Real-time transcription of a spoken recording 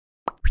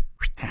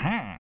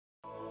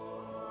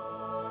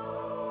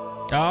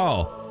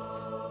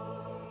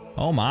Oh.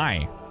 Oh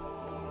my.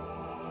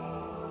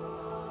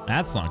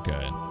 That's not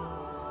good.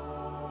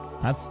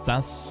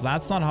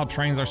 That's not how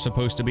trains are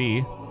supposed to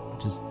be.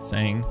 Just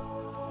saying.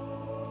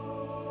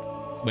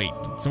 Wait,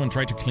 did someone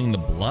try to clean the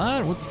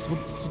blood?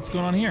 What's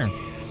going on here?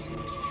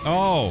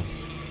 Oh.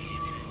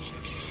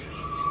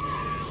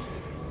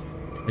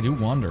 I do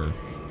wonder.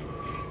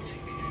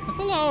 That's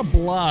a lot of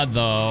blood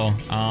though.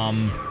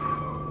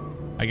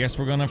 I guess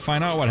we're gonna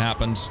find out what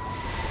happened.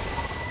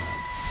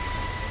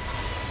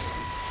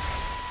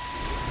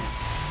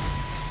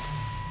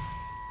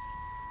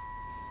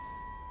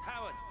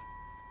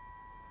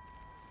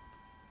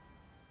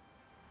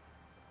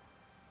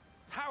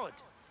 Howard,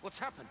 what's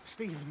happened?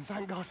 Stephen,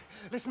 thank God.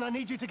 Listen, I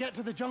need you to get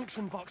to the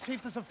junction box, see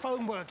if there's a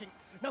phone working.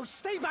 No,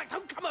 stay back,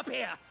 don't come up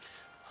here!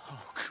 Oh,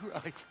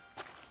 Christ.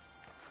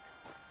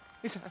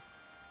 Is that...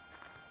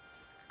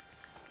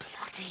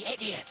 Bloody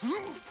idiot!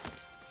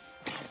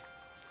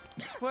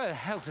 Where the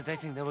hell did they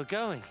think they were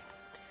going?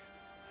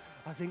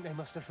 I think they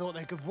must have thought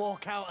they could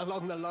walk out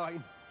along the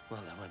line.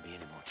 Well, there won't be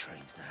any more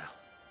trains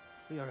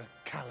now. You're a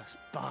callous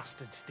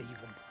bastard, Stephen.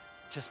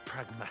 Just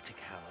pragmatic,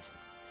 Howard.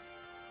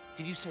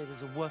 Did you say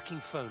there's a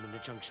working phone in the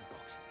junction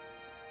box?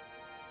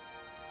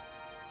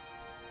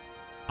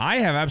 I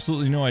have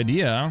absolutely no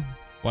idea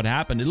what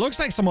happened. It looks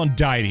like someone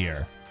died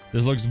here.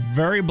 This looks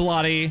very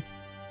bloody.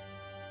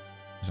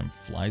 Some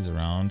flies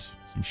around,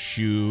 some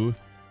shoe.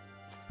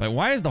 But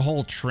why is the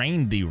whole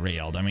train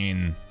derailed? I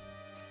mean,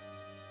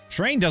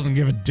 train doesn't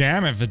give a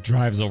damn if it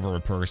drives over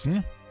a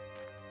person.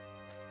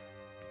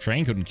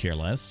 Train couldn't care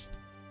less.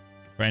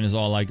 Train is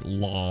all like,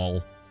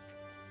 lol.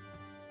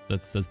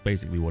 That's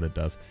basically what it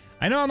does.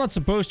 I know I'm not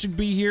supposed to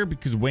be here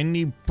because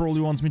Wendy probably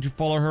wants me to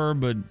follow her,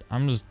 but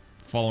I'm just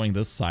following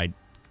this side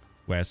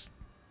west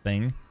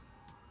thing.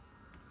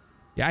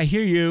 Yeah, I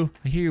hear you.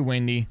 I hear you,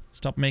 Wendy.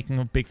 Stop making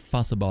a big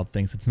fuss about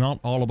things. It's not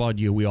all about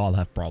you. We all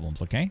have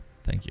problems, okay?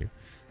 Thank you.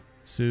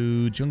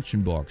 So,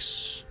 junction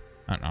box.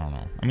 I don't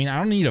know. I mean, I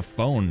don't need a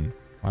phone.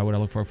 Why would I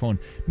look for a phone?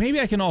 Maybe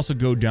I can also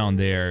go down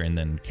there and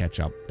then catch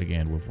up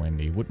again with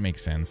Wendy. Would make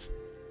sense.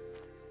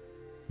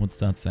 What's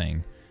that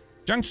saying?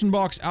 Junction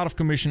box out of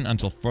commission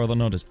until further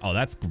notice. Oh,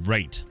 that's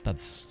great.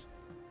 That's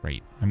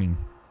great. I mean,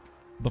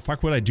 the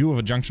fuck would I do with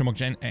a junction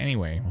box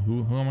anyway? Who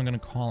am I gonna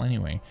call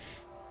anyway?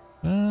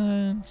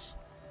 But...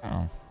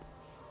 oh.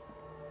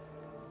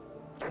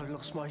 I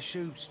lost my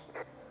shoes.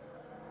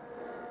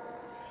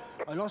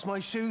 I lost my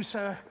shoes,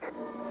 sir.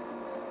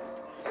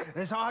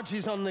 There's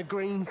arches on the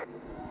green.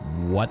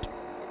 What?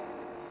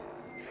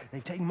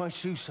 They've taken my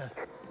shoes, sir.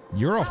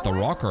 You're off the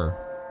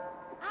rocker.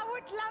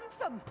 Howard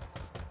Lantham,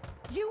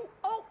 you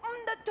open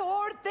the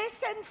door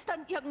this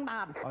instant, young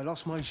man. I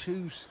lost my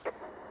shoes.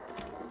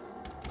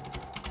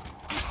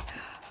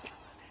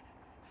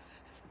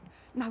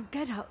 Now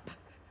get up.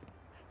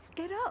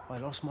 Get up. I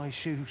lost my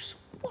shoes.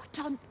 What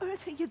on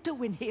earth are you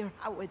doing here,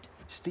 Howard?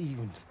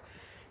 Stephen,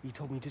 he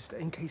told me to stay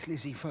in case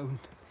Lizzie phoned.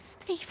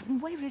 Stephen,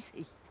 where is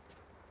he?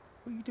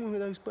 What are you doing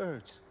with those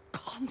birds?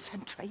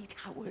 Concentrate,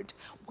 Howard.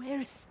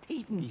 Where's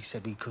Stephen? He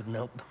said we couldn't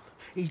help them.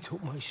 He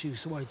took my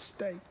shoes so I'd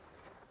stay.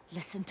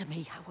 Listen to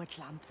me, Howard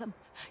Lantham.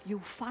 You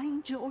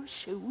find your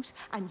shoes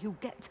and you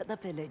get to the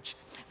village.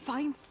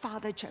 Find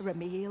Father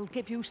Jeremy. He'll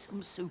give you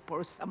some soup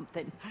or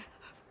something.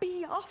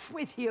 Be off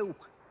with you.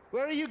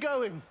 Where are you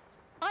going?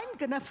 I'm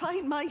gonna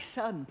find my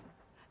son.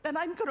 Then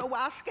I'm gonna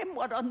ask him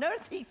what on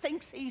earth he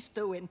thinks he's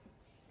doing.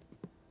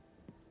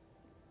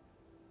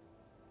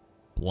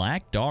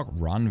 Black Dog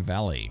Run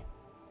Valley.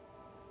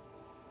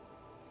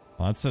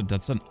 Well,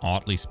 that's an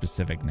oddly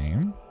specific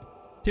name.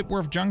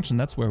 Tipworth Junction,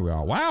 that's where we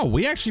are. Wow,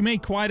 we actually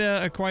made quite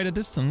a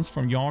distance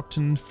from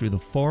Yorkton through the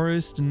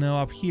forest and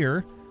now up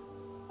here.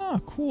 Oh,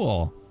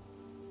 cool.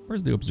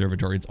 Where's the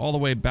observatory? It's all the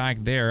way back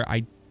there.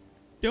 I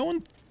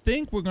don't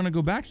think we're gonna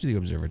go back to the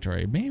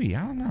observatory. Maybe,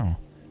 I don't know.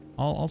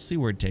 I'll see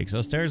where it takes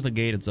us. There's the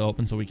gate, it's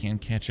open so we can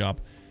catch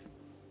up.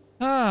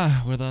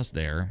 With us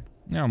there.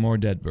 Now more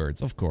dead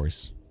birds, of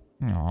course.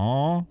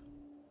 Aww.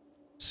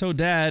 So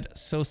dead,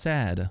 so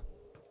sad.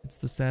 It's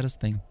the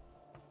saddest thing.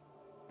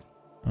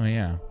 Oh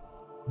yeah.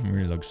 It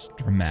really looks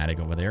dramatic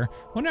over there.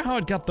 Wonder how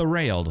it got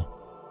derailed.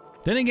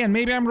 Then again,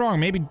 maybe I'm wrong.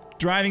 Maybe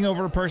driving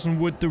over a person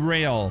would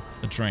derail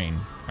a train.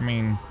 I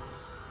mean,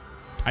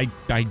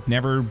 I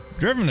never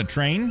driven a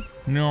train,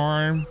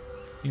 nor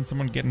seen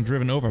someone getting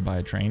driven over by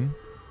a train.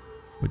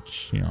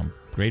 Which, you know, I'm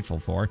grateful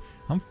for.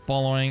 I'm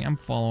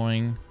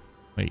following.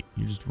 Wait,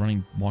 you're just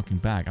walking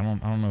back. I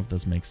don't know if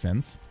this makes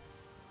sense.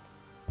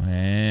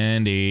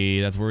 Andy,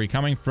 that's where we're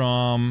coming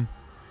from.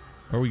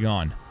 Where are we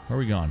going? Where are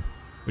we going?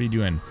 What are you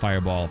doing?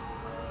 Fireball.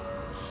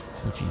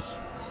 Oh, jeez.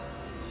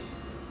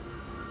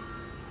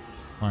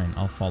 Fine,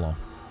 I'll follow.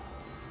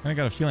 I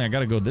got a feeling I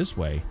gotta go this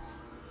way.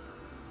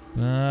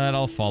 But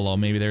I'll follow.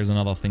 Maybe there's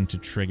another thing to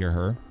trigger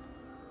her.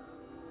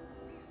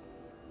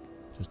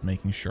 Just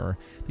making sure.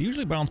 They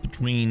usually bounce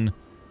between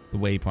the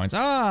waypoints.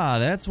 Ah,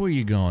 that's where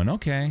you're going.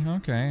 Okay.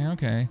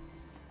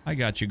 I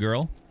got you,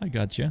 girl. I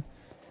got you.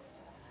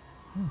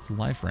 Oh, it's a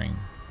life ring.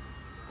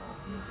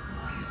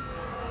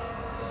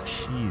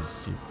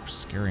 Jeez, you're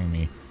scaring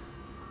me.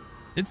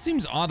 It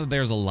seems odd that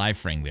there's a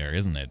life ring there,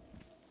 isn't it?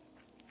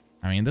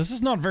 I mean, this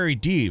is not very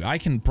deep. I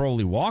can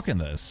probably walk in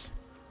this.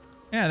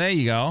 Yeah, there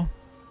you go.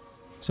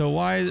 So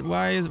why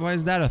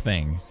is that a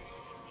thing?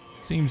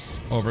 Seems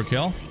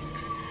overkill.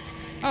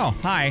 Oh,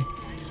 hi.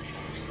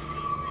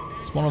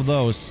 It's one of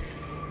those.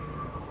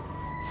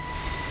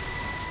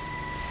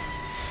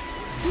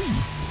 Whee.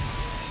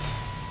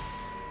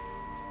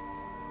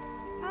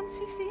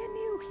 Fancy seeing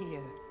you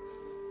here.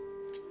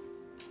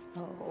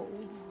 Oh.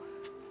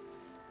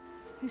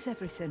 Is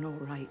everything all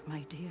right,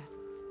 my dear?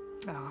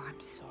 Oh, I'm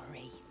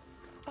sorry.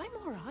 I'm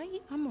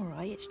all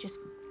right. It's just...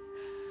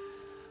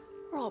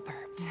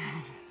 Robert.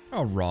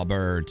 Oh,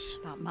 Robert.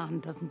 That man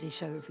doesn't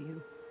deserve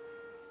you.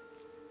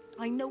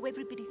 I know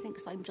everybody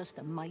thinks I'm just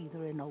a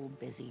mithering old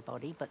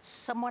busybody, but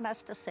someone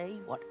has to say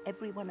what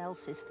everyone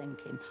else is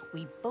thinking.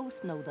 We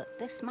both know that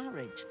this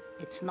marriage,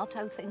 it's not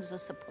how things are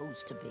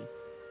supposed to be.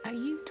 Are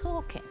you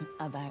talking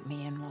about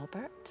me and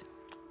Robert?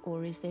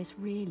 Or is this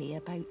really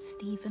about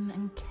Stephen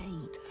and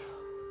Kate?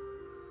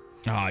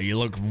 Ah, you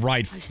look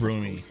right I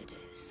through me. suppose it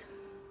is.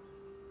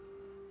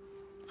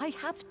 I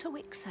have to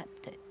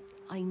accept it.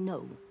 I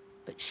know,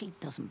 but she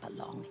doesn't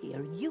belong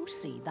here. You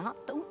see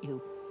that, don't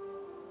you?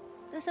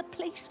 There's a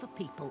place for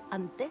people,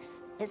 and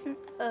this isn't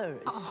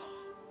hers. Oh.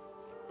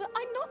 But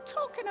I'm not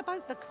talking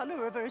about the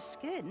color of her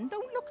skin.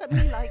 Don't look at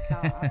me like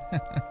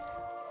that.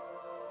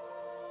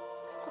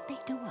 What they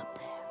do up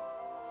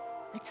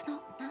there, it's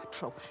not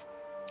natural.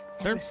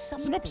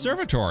 It's an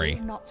observatory.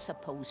 You're not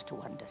supposed to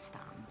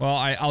understand. Well,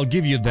 I'll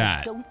give you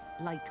that. I don't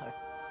like her.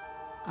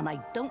 And I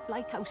don't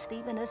like how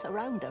Stephen is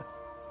around her.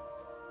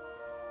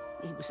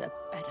 He was a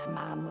better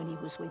man when he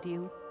was with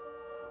you.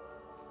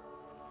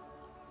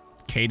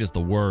 Kate is the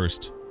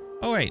worst.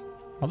 Oh, wait.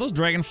 Are those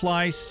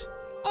dragonflies?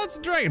 Oh, it's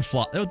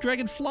dragonfly. Oh,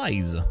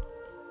 dragonflies.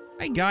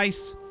 Hey,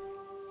 guys.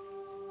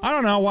 I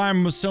don't know why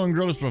I'm so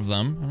engrossed with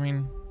them. I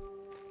mean,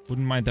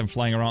 wouldn't mind them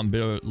flying around and be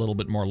a little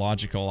bit more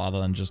logical other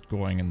than just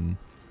going in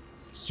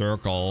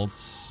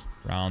circles,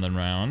 round and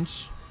round.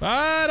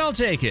 But I'll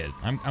take it.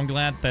 I'm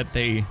glad that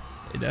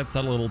that's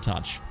a little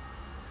touch.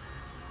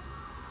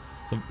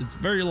 So it's a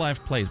very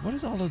live place. What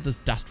is all of this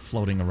dust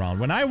floating around?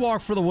 When I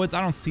walk through the woods,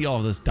 I don't see all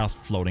of this dust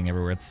floating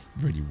everywhere. It's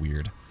really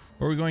weird.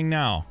 Where are we going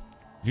now?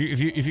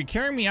 If you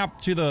carry me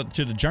up to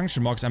the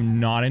junction box, I'm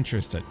not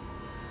interested.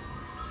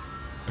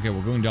 Okay,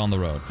 we're going down the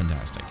road.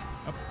 Fantastic.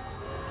 Up.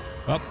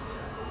 Up.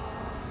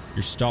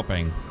 You're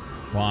stopping.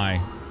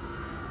 Why?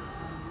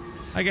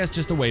 I guess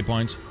just a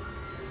waypoint.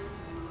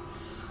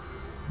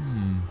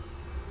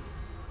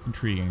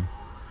 Intriguing.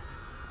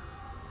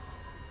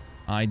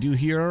 I do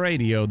hear a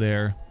radio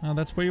there. Oh,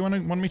 that's where you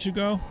want me to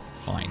go?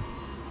 Fine.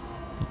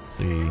 Let's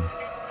see.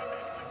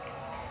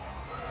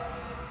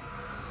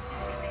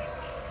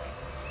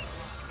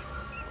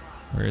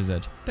 Where is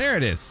it? There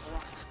it is.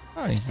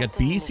 Oh, you got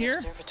bees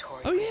here?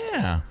 Oh,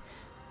 yeah.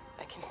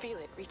 I can feel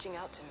it reaching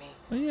out to me.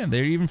 Oh, yeah,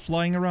 they're even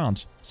flying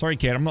around. Sorry,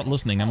 Kate, I'm not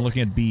listening. I'm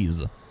looking at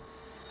bees.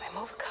 I'm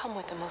overcome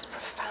with the most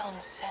profound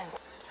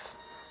sense of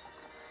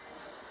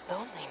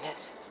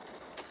loneliness.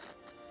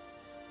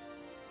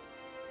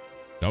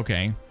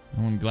 Okay.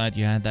 Well, I'm glad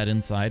you had that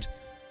insight.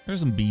 There's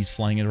some bees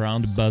flying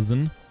around,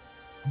 buzzing.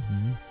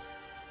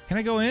 Can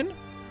I go in?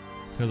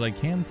 Because I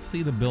can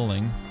see the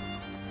building.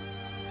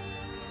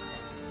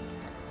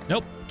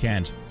 Nope,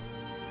 can't.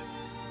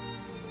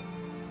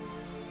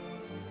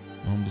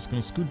 I'm just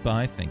gonna scoot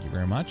by. Thank you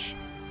very much.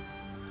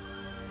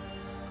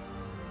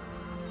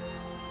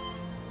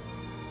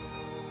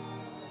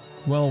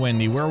 Well,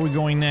 Wendy, where are we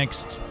going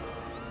next?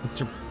 What's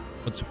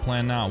your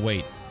plan now?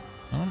 Wait,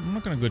 I'm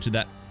not gonna go to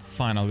that.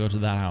 Fine, I'll go to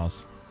that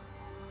house.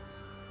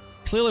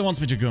 Clearly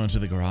wants me to go into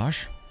the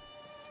garage.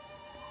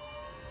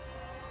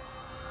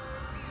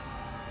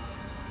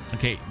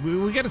 Okay,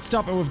 we gotta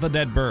stop it with the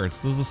dead birds.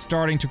 This is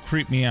starting to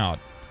creep me out.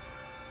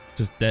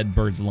 Just dead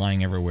birds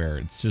lying everywhere.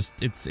 It's just,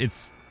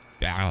 it's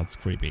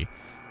creepy.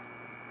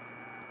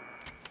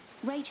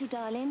 Rachel,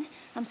 darling,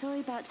 I'm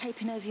sorry about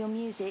taping over your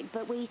music,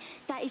 but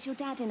that is your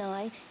dad and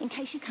I. In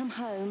case you come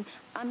home,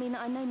 I mean,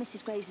 I know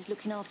Mrs. Graves is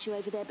looking after you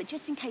over there, but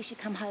just in case you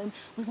come home,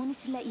 we wanted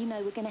to let you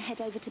know we're going to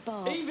head over to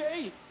Barb's.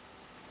 Evie!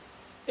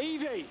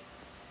 Evie!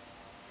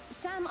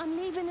 Sam, I'm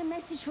leaving a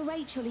message for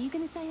Rachel. Are you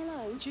going to say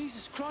hello?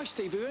 Jesus Christ,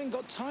 Evie, we ain't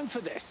got time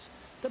for this.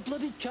 The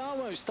bloody car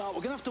won't start.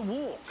 We're going to have to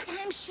walk.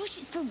 Sam, shush,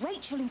 it's for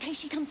Rachel in case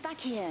she comes back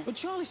here. But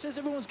Charlie says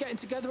everyone's getting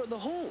together at the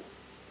hall.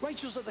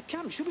 Rachel's at the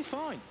camp. She'll be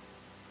fine.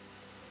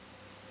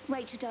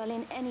 Rachel,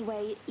 darling,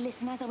 anyway,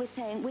 listen, as I was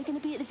saying, we're going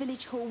to be at the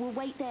village hall. We'll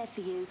wait there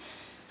for you.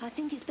 I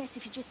think it's best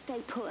if you just stay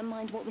put and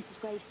mind what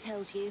Mrs. Graves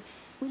tells you.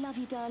 We love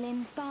you,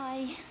 darling.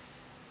 Bye.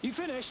 You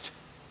finished?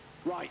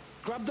 Right,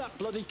 grab that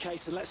bloody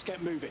case and let's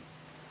get moving.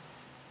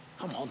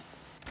 Come on.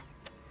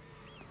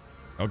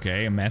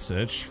 Okay, a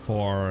message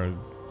for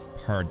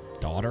her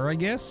daughter, I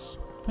guess?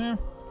 Eh,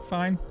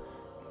 fine.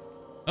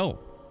 Oh.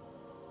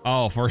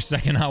 Oh, for a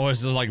second I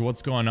was just like,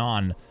 what's going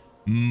on?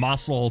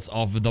 Muscles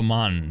of the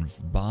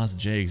Month. Boss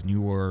Jake's new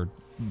word.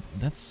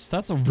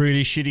 That's a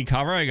really shitty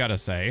cover, I gotta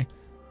say.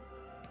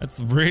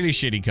 That's a really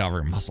shitty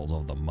cover. Muscles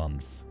of the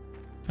Month.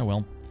 Oh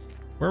well.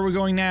 Where are we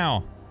going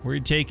now? Where are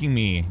you taking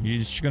me? You're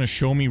just gonna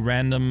show me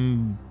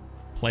random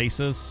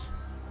places?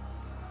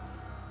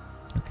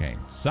 Okay,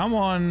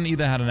 someone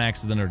either had an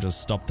accident or just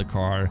stopped the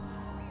car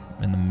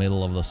in the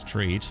middle of the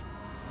street.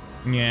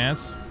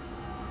 Yes.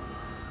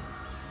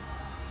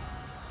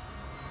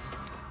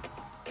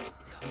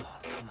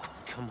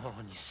 Come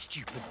on, you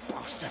stupid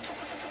bastard.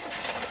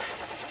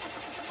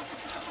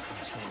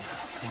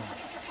 Come on.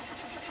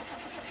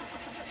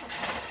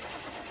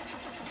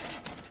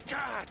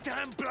 Ah,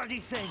 damn bloody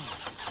thing.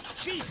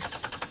 Jesus.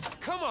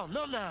 Come on,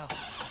 not now.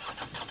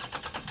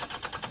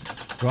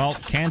 Well,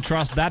 can't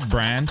trust that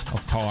brand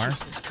of car.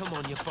 Jesus, come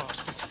on, you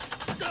bastard.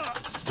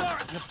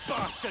 Start, you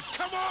bastard.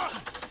 Come on.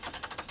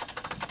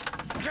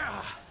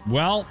 Ah.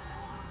 Well,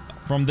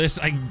 from this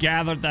I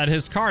gathered that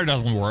his car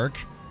doesn't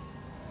work.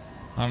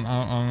 I don't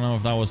know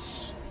if that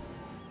was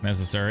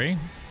necessary.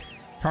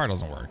 Car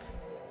doesn't work.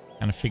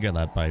 Kind of figured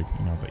that by,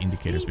 you know, the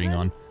indicators being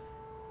on.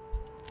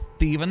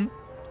 Steven?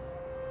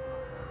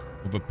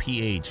 With a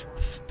PH.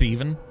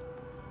 Steven?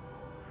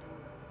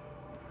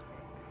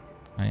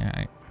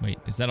 Wait,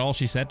 is that all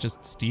she said?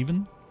 Just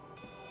Steven?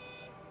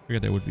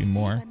 Figured there would be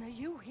more. Stephen, are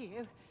you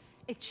here?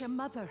 It's your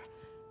mother.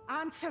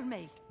 Answer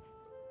me.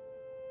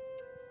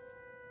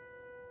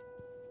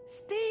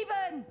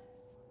 Stephen!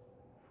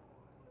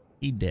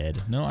 He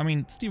dead. No, I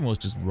mean, Steven was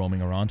just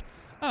roaming around.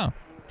 Oh,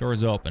 door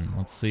is open.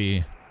 Let's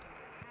see.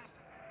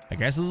 I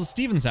guess this is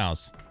Steven's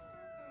house.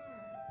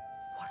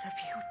 What have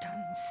you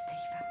done,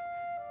 Stephen?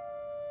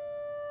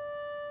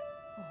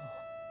 Oh,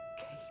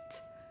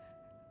 Kate.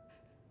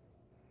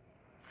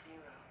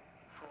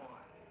 04.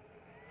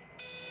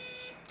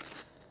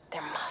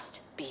 There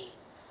must be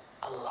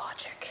a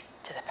logic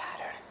to the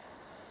pattern.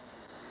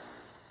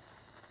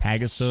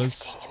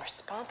 Pegasus. Shifting in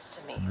response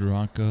to me.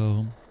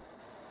 Draco.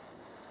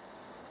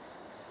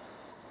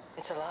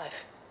 It's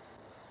alive.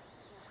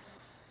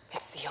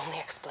 It's the only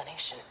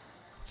explanation.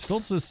 Still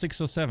says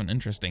 607.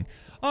 Interesting.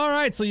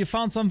 Alright, so you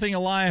found something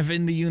alive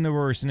in the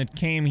universe and it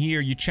came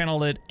here, you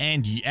channeled it,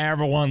 and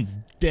everyone's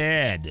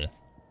dead.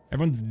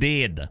 Everyone's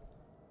dead.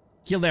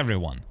 Killed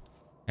everyone.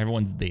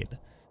 Everyone's dead.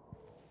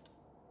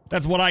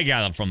 That's what I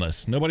gathered from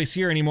this. Nobody's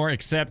here anymore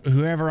except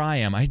whoever I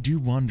am. I do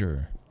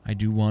wonder. I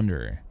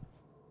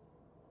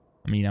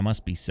mean, I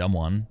must be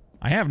someone.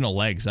 I have no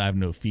legs, I have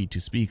no feet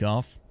to speak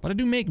of, but I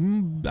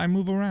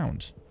move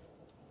around.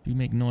 I do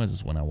make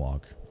noises when I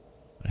walk,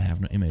 but I have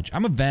no image.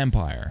 I'm a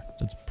vampire.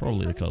 That's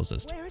probably the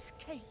closest. Where's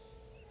Kate?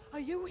 Are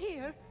you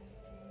here?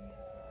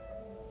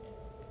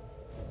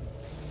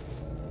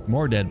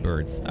 More dead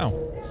birds. Oh,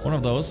 one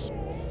of those.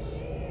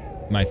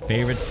 My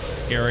favorite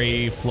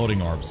scary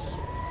floating orbs.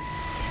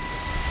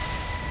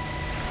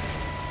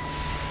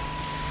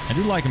 I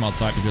do like them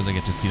outside because I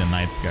get to see the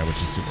night sky, which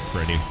is super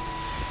pretty.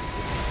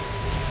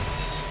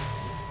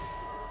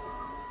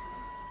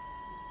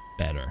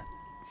 Better.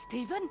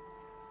 Stephen?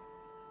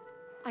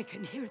 I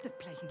can hear the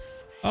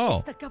planes. Oh.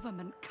 It's the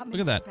government coming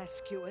Look at that. to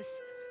rescue us.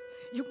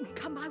 You can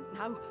come out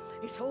now.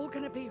 It's all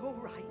gonna be all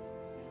right.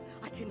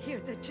 I can hear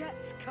the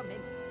jets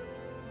coming.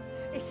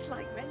 It's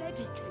like when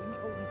Eddie came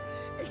home.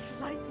 It's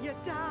like your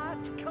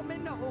dad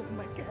coming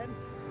home again.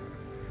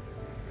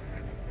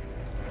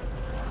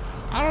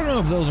 I don't know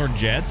if those are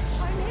jets.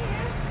 I'm here.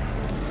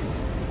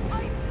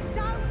 I'm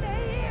down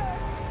here.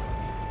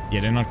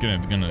 Yeah, they're not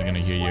gonna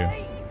hear you.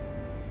 Way.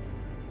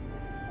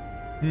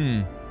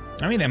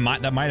 I mean,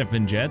 that might have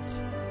been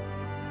jets.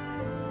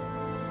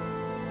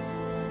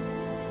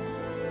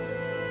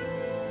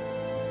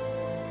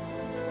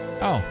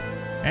 Oh,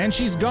 and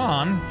she's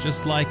gone,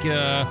 just like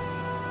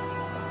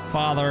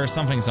Father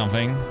something.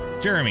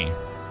 Jeremy.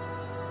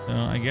 So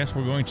I guess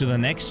we're going to the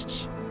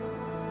next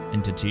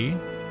entity.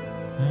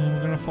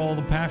 We're gonna follow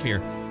the path here.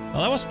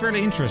 Well, that was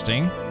fairly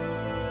interesting.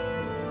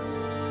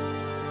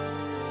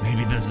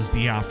 Maybe this is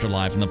the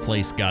afterlife and the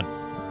place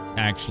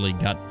actually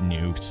got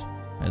nuked,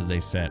 as they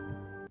said.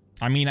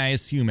 I mean, I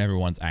assume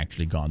everyone's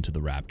actually gone to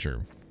the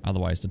Rapture.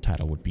 Otherwise, the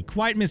title would be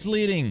quite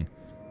misleading.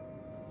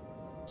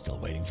 Still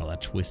waiting for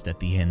that twist at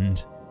the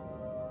end.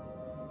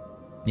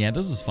 Yeah,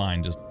 this is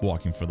fine, just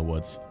walking through the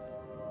woods.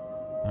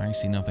 I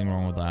see nothing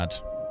wrong with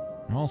that.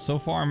 Well, so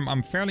far,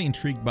 I'm fairly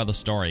intrigued by the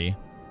story.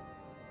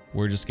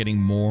 We're just getting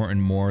more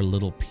and more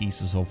little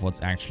pieces of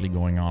what's actually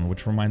going on,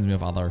 which reminds me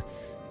of other,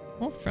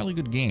 well, fairly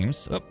good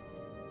games. Oh.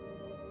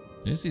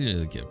 Did you see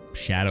like a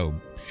shadow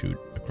shoot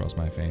across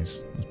my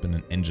face? It's been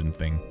an engine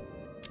thing.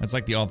 It's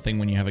like the odd thing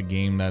when you have a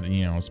game that,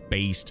 you know, is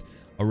based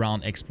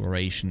around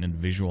exploration and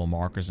visual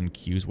markers and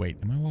cues. Wait,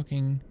 am I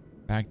walking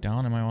back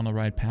down? Am I on the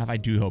right path? I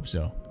do hope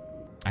so.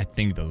 I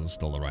think this is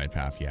still the right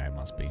path. Yeah, it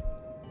must be.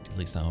 At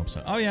least I hope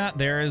so. Oh yeah,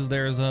 there's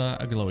a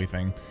glowy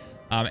thing.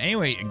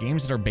 Anyway,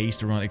 games that are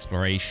based around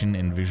exploration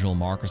and visual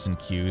markers and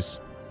cues,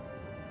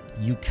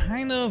 you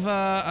kind of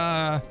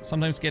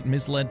sometimes get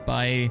misled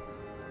by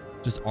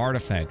just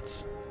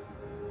artifacts.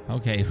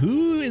 Okay,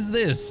 who is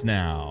this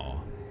now?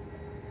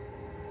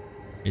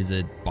 Is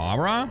it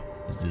Barbara?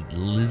 Is it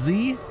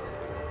Lizzie?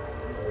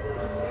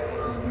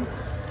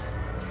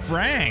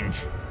 Frank!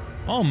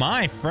 Oh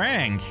my,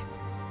 Frank!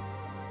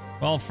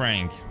 Well,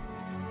 Frank,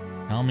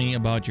 Tell me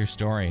about your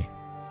story.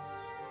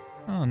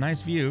 Oh,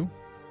 nice view.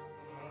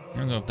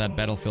 Here's off that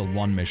Battlefield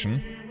 1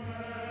 mission.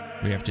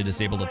 We have to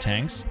disable the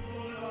tanks.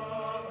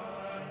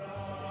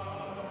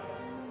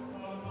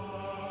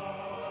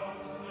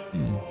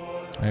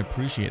 I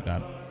appreciate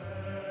that.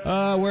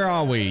 Where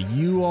are we?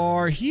 You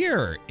are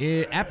here.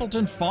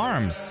 Appleton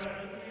Farms.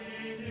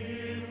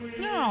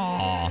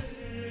 Aww.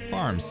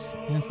 Farms.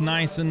 It's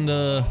nice and,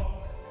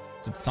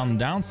 is it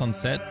sundown,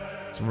 sunset?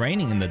 It's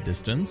raining in the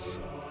distance.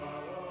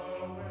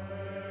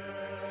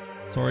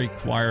 Sorry,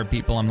 choir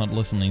people, I'm not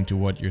listening to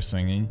what you're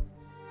singing.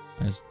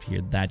 I just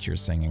hear that you're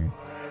singing.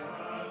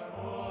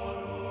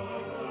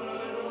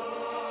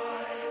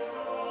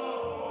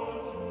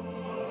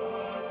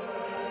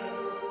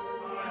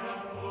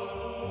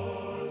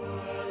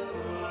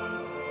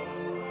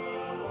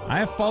 I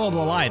have followed the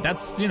light.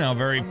 That's, you know,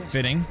 very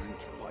fitting. Frank,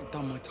 but I've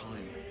done my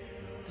time.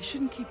 They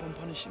shouldn't keep on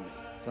punishing me.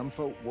 Some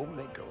folk won't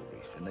let go,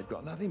 Reese, and they've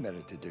got nothing better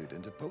to do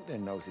than to poke their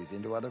noses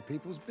into other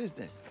people's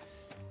business.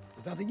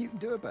 There's nothing you can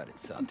do about it,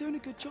 son. I'm doing a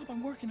good job.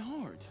 I'm working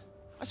hard.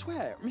 I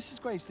swear,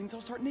 Mrs. Graves thinks I'll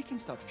start nicking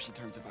stuff if she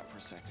turns her back for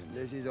a second.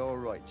 Liz is all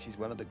right. She's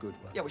one of the good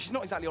ones. Yeah, well, she's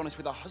not exactly honest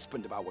with her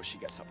husband about what she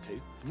gets up to.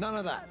 None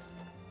of that.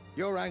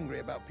 You're angry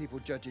about people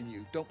judging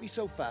you. Don't be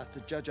so fast to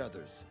judge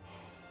others.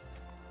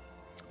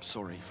 I'm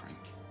sorry, Frank.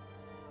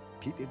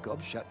 Keep your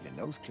gob shut, your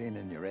nose clean,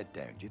 and your head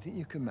down. Do you think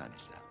you can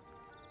manage that?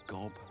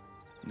 Gob,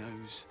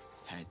 nose,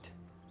 head.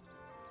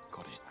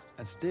 Got it.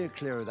 And steer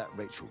clear of that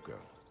Rachel girl.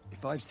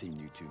 If I've seen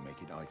you two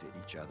making eyes at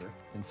each other,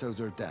 then so's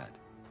her dad.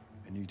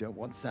 And you don't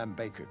want Sam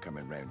Baker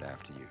coming round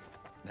after you.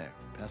 Now,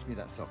 pass me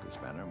that socket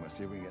spanner and we'll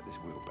see if we can get this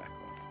wheel back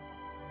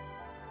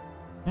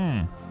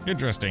on.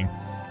 Interesting.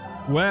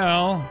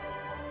 Well,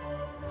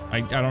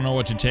 I don't know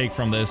what to take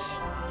from this,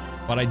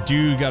 but I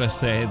do gotta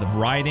say the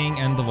writing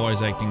and the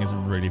voice acting is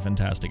really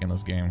fantastic in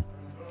this game.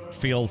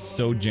 Feels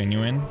so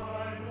genuine.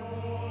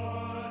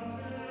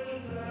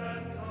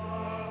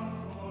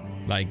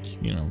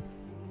 Like, you know,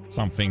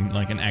 something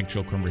like an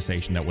actual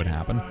conversation that would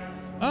happen.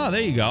 Oh,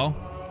 there you go.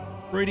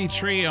 Pretty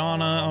tree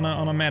on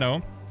a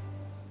meadow.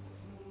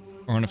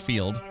 Or on a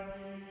field.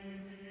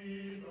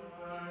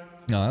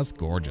 No, that's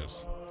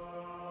gorgeous.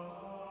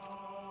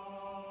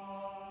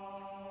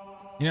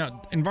 You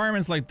know,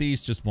 environments like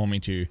these just want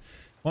me to...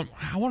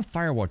 I want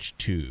Firewatch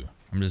 2.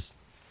 I'm just...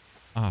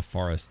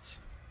 forests.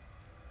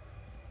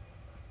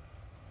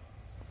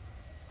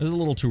 This is a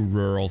little too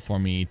rural for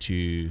me to,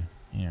 you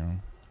know...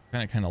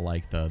 Kind of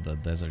like the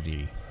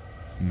deserty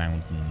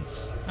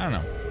mountains. I don't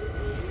know.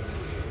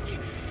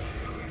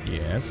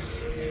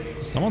 Yes.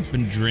 Someone's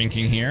been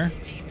drinking here.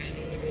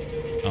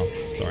 Oh,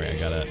 sorry, I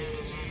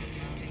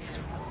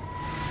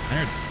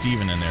heard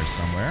Steven in there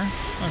somewhere.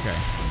 Okay.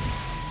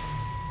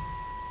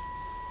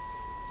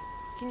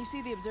 Can you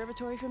see the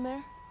observatory from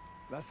there?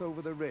 That's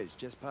over the ridge,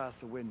 just past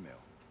the windmill.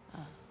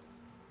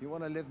 You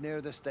want to live near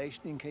the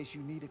station in case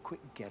you need a quick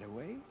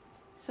getaway?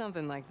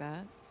 Something like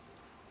that.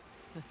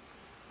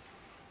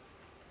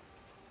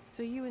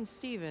 So you and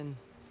Steven,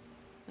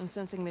 I'm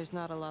sensing there's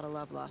not a lot of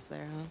love lost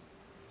there, huh?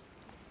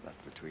 That's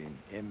between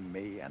him,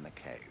 me, and the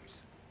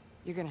cows.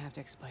 You're gonna have to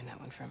explain that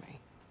one for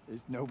me.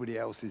 It's nobody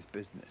else's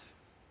business.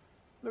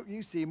 Look,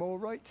 you seem all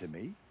right to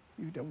me.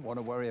 You don't want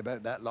to worry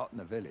about that lot in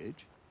the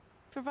village.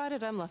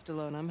 Provided I'm left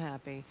alone, I'm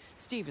happy.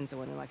 Steven's the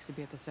one who likes to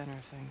be at the center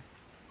of things.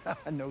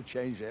 No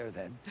change there,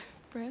 then.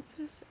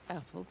 Francis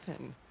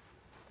Appleton.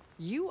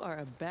 You are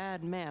a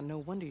bad man. No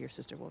wonder your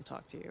sister won't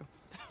talk to you.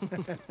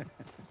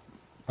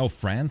 Oh,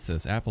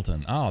 Francis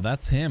Appleton. Oh,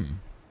 that's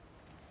him.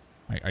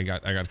 I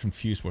got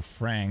confused with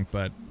Frank,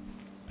 but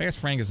I guess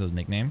Frank is his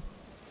nickname.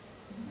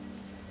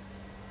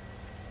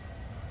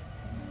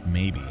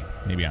 Maybe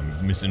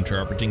I'm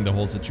misinterpreting the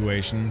whole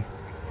situation.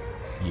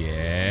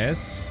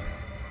 Yes.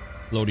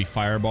 Floaty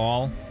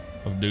fireball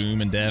of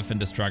doom and death and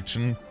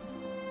destruction.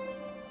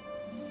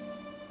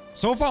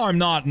 So far, I'm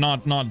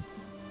not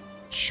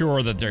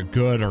sure that they're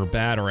good or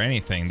bad or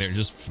anything. They're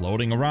just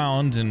floating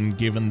around, and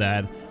given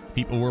that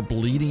people were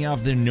bleeding out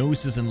of their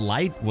noses and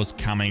light was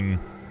coming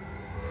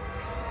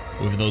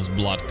with those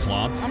blood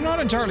clots, I'm not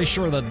entirely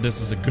sure that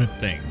this is a good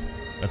thing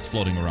that's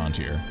floating around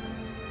here.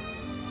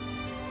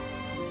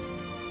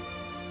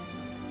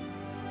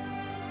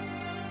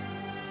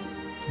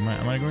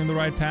 Am I going the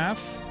right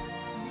path?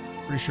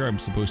 Pretty sure I'm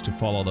supposed to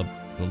follow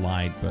the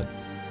light, but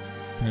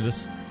you know,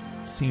 this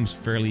seems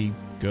fairly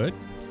good.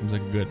 Seems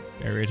like a good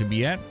area to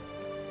be at.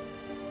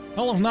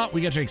 Well, if not,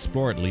 we get to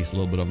explore at least a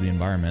little bit of the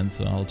environment,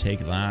 so I'll take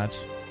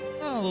that.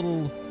 Oh,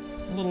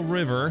 a little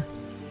river.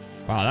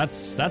 Wow,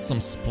 that's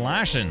some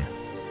splashing.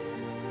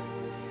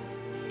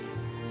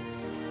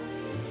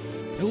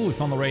 Ooh, we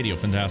found the radio.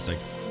 Fantastic.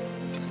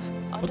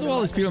 What's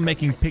all these people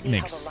making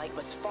picnics? The light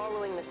was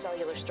following the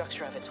cellular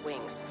structure of its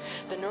wings.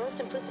 The neural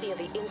simplicity of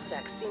the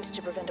insects seems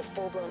to prevent a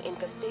full-blown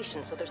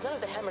infestation, so there's none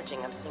of the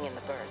hemorrhaging I'm seeing in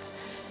the birds.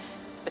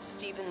 But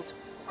Steven's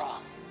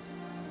wrong.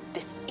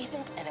 This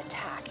isn't an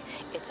attack.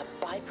 It's a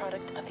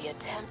byproduct of the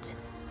attempt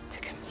to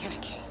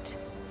communicate.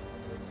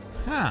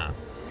 Huh.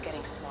 It's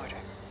getting smarter.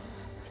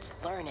 It's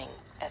learning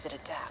as it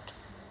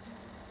adapts.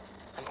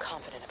 I'm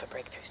confident of a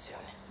breakthrough soon.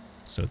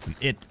 So it's an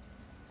it.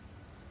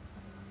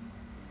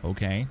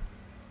 Okay.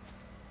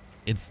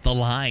 It's the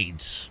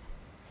light.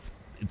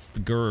 It's the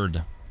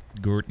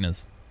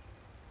girdness.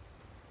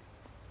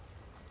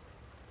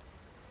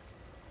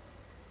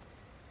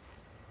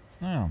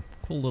 Oh,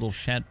 cool little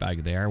shed back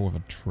there with a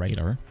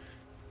trailer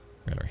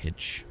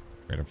hitch,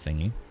 trailer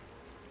thingy.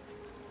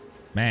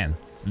 Man,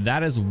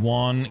 that is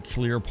one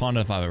clear pond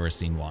if I've ever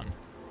seen one.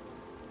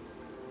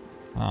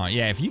 Oh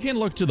yeah, if you can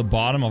look to the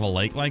bottom of a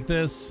lake like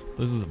this,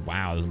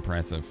 wow, this is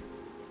impressive.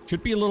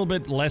 Should be a little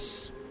bit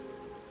less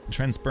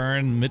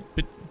transparent,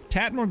 bit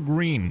tad more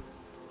green.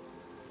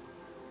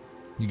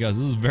 You guys,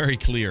 this is very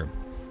clear.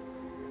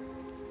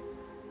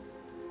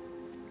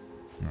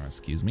 Oh,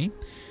 excuse me.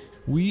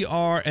 We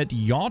are at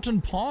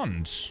Yachton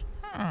Pond.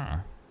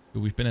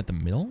 We've been at the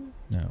mill?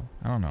 No,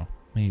 I don't know.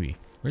 Maybe.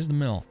 Where's the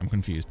mill? I'm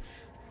confused.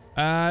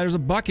 There's a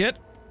bucket,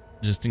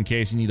 just in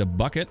case you need a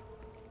bucket.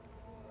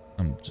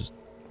 I'm just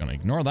gonna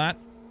ignore that.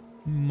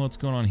 What's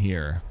going on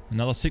here?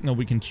 Another signal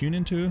we can tune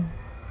into?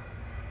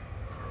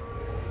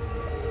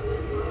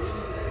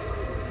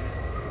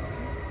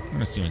 I'm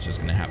gonna assume it's just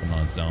gonna happen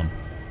on its own.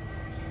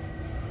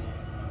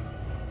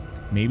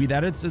 Maybe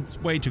that it's its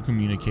way to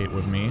communicate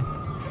with me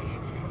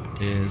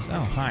is, oh,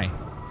 hi.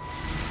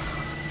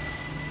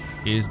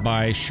 Is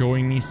by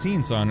showing me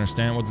scenes so I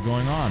understand what's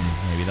going on.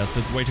 Maybe that's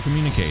its way to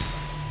communicate.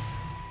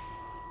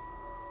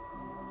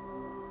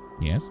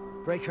 Yes?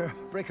 Breaker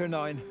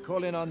 9,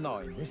 call in on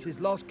 9. This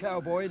is Lost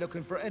Cowboy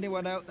looking for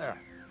anyone out there.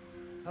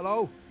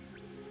 Hello?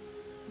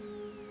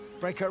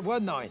 Breaker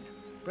 19.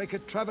 Breaker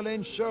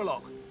Travelin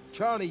Sherlock.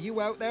 Charlie,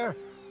 you out there?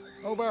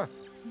 Over.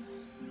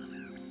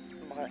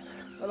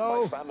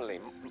 Hello? My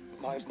family,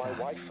 my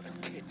wife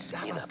and kids.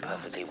 You know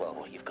perfectly well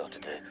what you've got to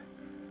do.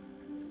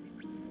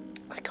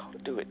 I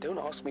can't do it. Don't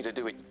ask me to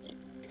do it.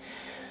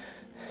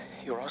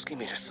 You're asking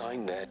me to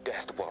sign their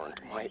death warrant.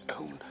 My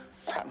own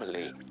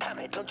family. Damn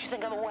it, don't you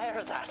think I'm aware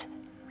of that?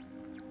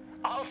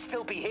 I'll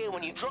still be here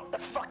when you drop the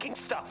fucking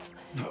stuff.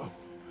 No.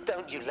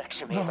 Don't you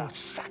lecture me about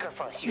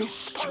sacrifice, you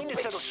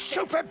spineless little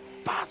stupid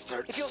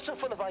bastard. If you're so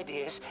full of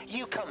ideas,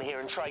 you come here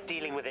and try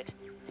dealing with it.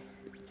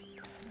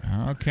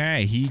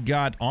 Okay, he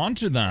got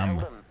onto them.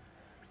 Tell them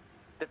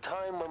the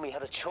time when we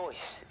had a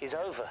choice is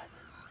over.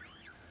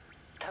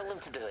 Tell them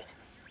to do it.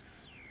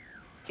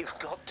 You've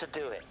got to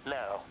do it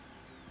now.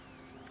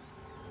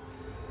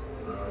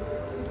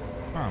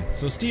 Oh,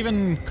 so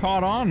Stephen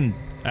caught on.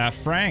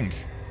 Frank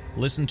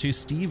listened to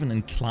Stephen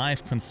and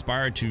Clive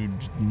conspire to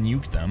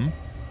nuke them.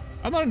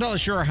 I'm not entirely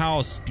sure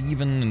how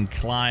Stephen and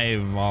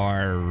Clive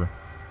are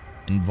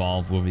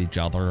involved with each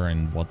other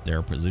and what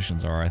their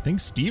positions are. I think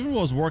Stephen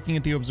was working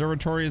at the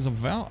observatory as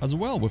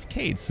well with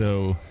Kate,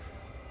 so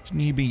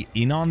shouldn't he be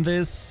in on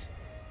this?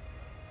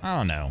 I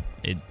don't know.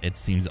 It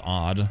seems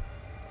odd.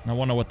 I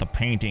wonder what the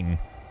painting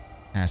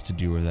has to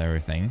do with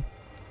everything.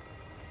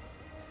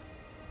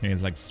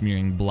 It's like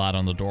smearing blood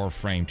on the door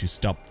frame to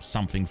stop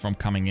something from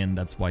coming in.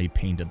 That's why he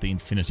painted the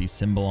infinity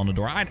symbol on the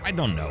door. I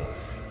don't know.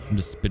 I'm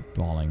just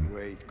spitballing.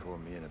 Wade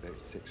called me in about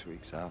 6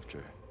 weeks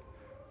after,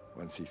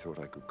 once he thought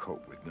I could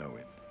cope with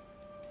knowing.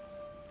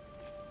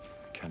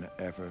 Can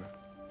I ever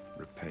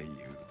repay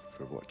you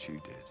for what you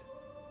did?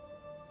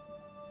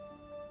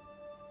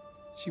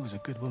 She was a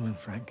good woman,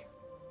 Frank.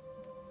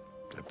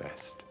 The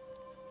best.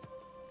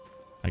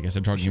 I guess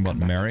they're talking about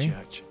Mary.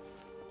 Back to church.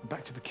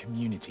 Back to the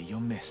community. You're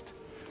missed.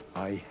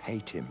 I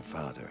hate him,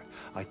 Father.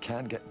 I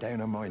can't get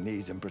down on my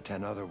knees and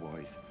pretend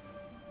otherwise.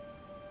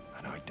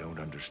 And I don't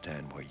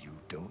understand why you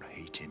don't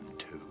hate him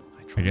too.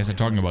 I guess they're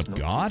talking about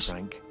God?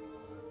 Frank.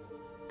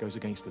 Goes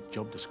against the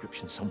job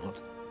description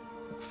somewhat.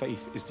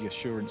 Faith is the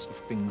assurance of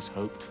things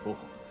hoped for.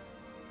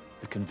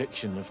 The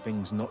conviction of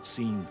things not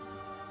seen.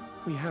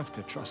 We have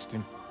to trust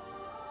him,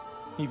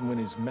 even when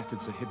his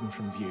methods are hidden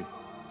from view.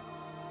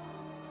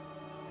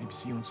 Maybe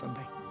see you on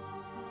Sunday.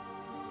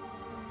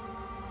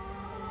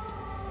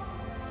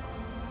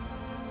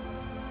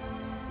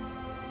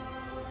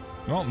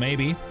 Well,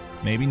 maybe.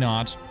 Maybe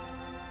not.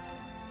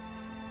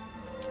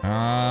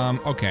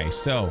 Okay,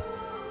 so,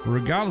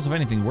 regardless of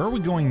anything, where are we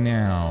going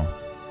now?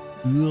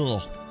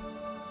 Ugh.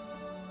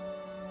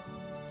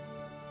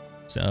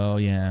 So,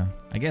 yeah.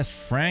 I guess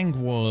Frank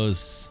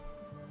was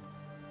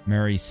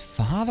Mary's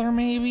father,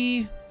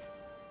 maybe?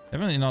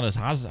 Definitely not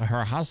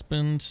her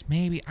husband.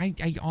 Maybe.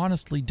 I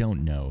honestly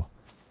don't know.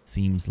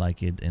 Seems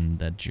like it, and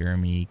that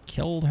Jeremy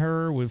killed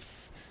her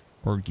with...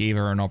 or gave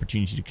her an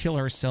opportunity to kill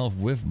herself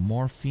with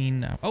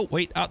morphine. Oh,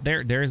 wait. Oh,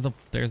 there's the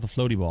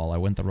floaty ball. I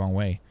went the wrong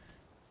way.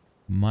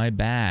 My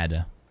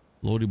bad.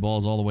 Floaty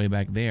ball's all the way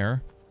back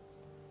there.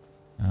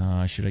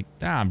 Should I...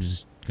 I'm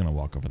just gonna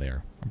walk over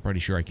there. I'm pretty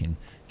sure I can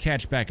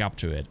catch back up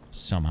to it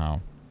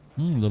somehow.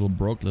 Little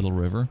brook, little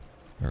river.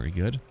 Very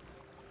good.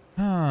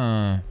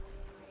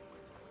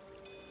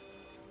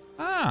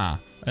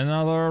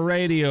 Another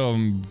radio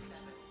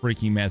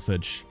freaking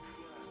message.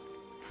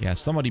 Yeah,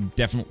 somebody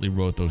definitely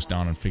wrote those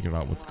down and figured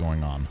out what's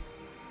going on.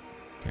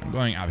 Okay, I'm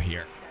going up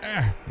here.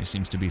 There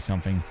seems to be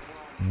something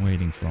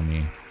waiting for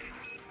me.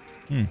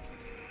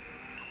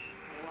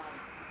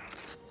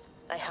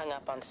 I hung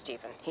up on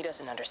Stephen. He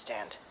doesn't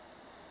understand.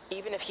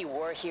 Even if he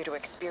were here to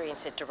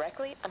experience it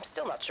directly, I'm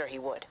still not sure he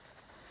would.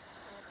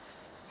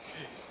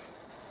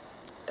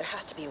 There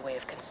has to be a way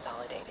of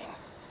consolidating,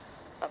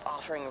 of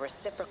offering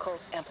reciprocal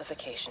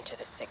amplification to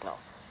the signal.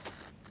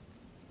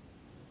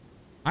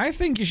 I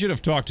think you should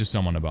have talked to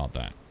someone about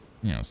that.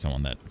 You know,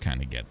 someone that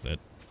kind of gets it.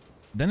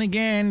 Then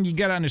again, you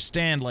gotta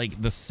understand,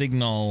 like, the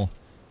signal,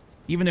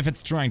 even if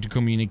it's trying to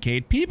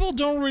communicate, people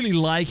don't really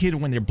like it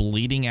when they're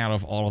bleeding out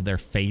of all of their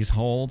face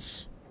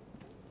holes.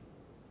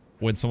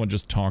 When someone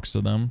just talks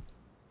to them.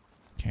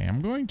 Okay, I'm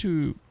going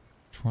to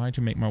try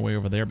to make my way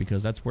over there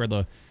because that's where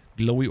the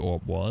glowy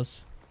orb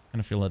was. I kind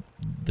of feel that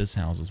this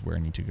house is where I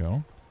need to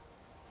go.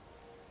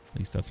 At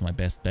least that's my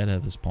best bet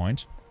at this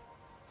point.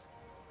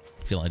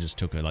 I feel I just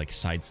took a, like,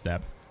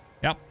 sidestep.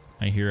 Yep,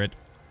 I hear it.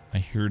 I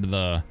heard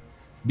the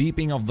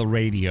beeping of the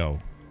radio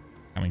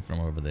coming from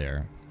over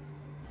there.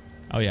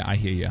 Oh yeah, I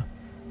hear you.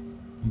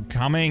 I'm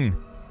coming.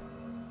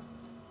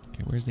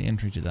 Okay, where's the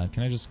entry to that?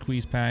 Can I just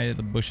squeeze past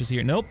the bushes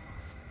here? Nope.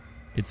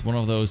 It's one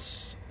of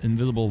those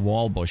invisible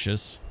wall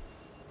bushes.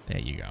 There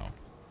you go.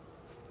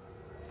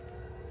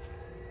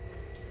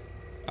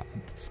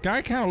 The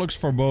sky kind of looks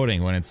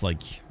foreboding when it's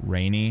like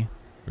rainy.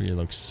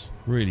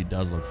 Really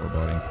does look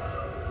foreboding.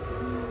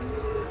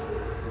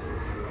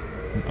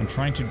 I'm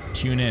trying to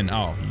tune in.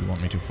 Oh, you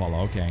want me to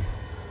follow? Okay.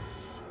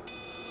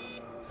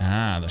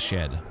 Ah, the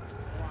shed.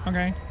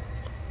 Okay.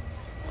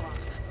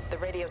 The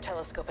radio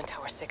telescope in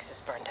Tower 6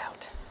 is burned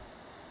out.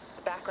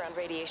 The background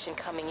radiation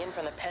coming in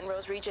from the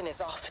Penrose region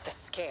is off the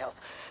scale.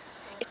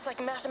 It's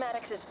like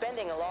mathematics is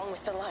bending along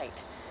with the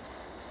light.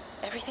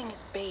 Everything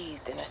is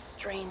bathed in a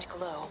strange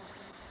glow.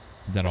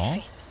 Is that all? My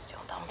face is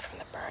still numb from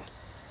the burn.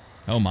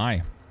 Oh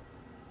my.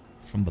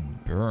 From the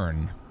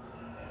burn.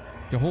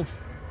 The whole...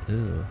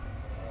 Ugh.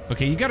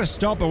 Okay, you gotta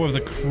stop it with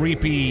the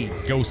creepy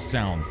ghost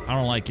sounds. I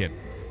don't like it.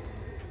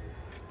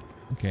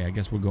 Okay, I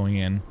guess we're going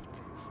in.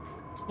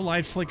 The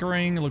light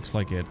flickering, it looks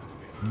like it.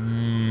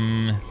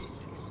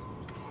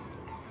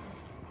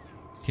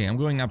 Okay, I'm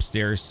going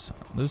upstairs.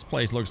 This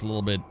place looks a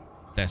little bit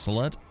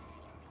desolate.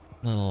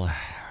 A little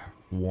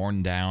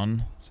worn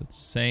down, so to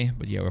say.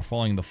 But yeah, we're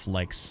following the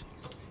flex.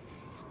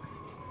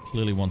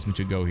 Clearly wants me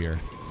to go here.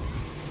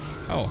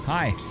 Oh,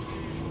 hi.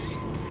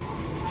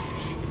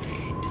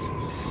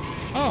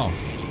 Oh,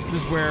 is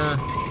this where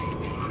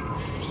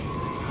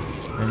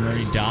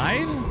Mary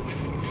died?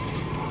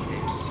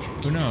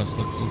 Who knows?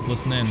 Let's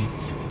listen in.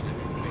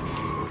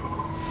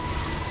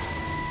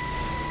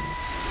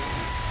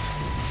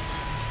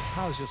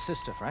 How's your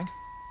sister, Frank?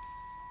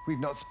 We've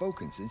not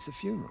spoken since the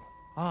funeral.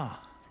 Ah,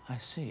 I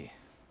see.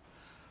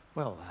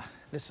 Well,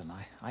 listen,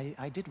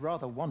 I did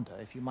rather wonder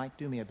if you might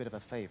do me a bit of a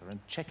favor and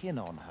check in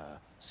on her,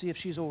 see if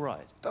she's all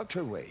right.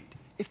 Dr. Wade,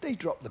 if they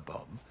dropped the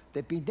bomb,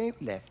 there'd be no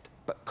left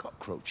but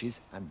cockroaches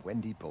and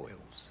Wendy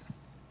Boyles.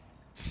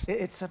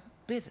 It's a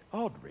bit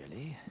odd,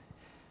 really.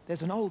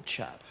 There's an old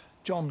chap,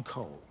 John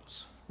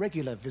Coles,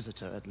 regular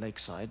visitor at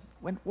Lakeside,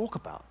 went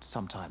walkabout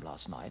sometime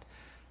last night.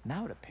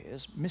 Now it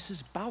appears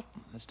Mrs.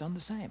 Boughton has done the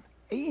same.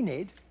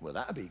 Enid? Well,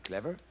 that'd be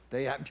clever.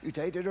 They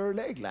amputated her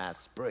leg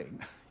last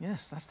spring.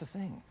 Yes, that's the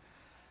thing.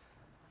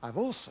 I've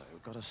also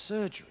got a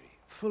surgery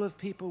full of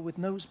people with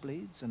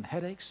nosebleeds and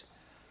headaches.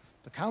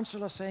 The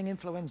council are saying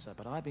influenza,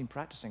 but I've been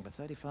practicing for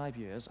 35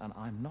 years and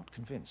I'm not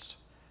convinced.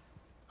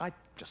 I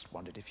just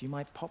wondered if you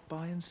might pop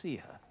by and see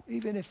her.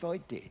 Even if I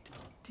did,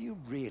 do you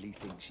really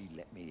think she'd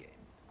let me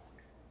in?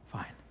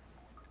 Fine.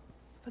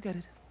 Forget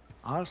it.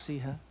 I'll see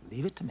her.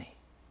 Leave it to me.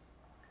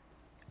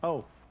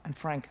 Oh, and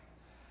Frank,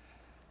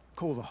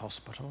 call the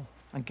hospital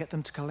and get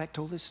them to collect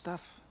all this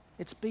stuff.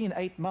 It's been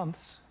 8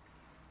 months.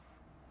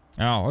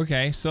 Oh,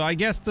 okay. So I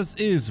guess this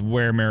is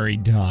where Mary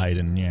died,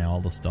 and yeah,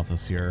 all the stuff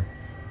is here.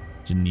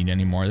 Didn't need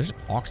any more. There's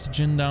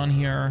oxygen down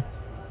here.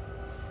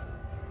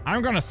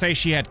 I'm gonna say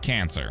she had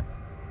cancer.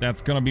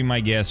 That's gonna be my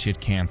guess. She had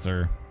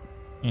cancer.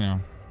 You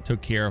know,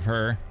 took care of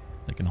her,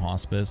 like in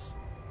hospice.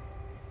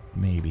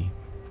 Maybe.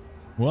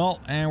 Well,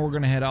 and we're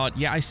gonna head out.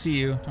 Yeah, I see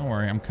you. Don't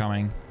worry, I'm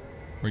coming.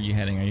 Where are you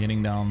heading? Are you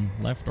heading down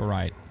left or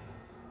right?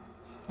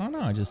 I don't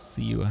know. I just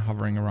see you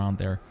hovering around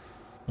there.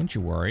 Don't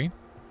you worry.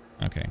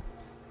 Okay.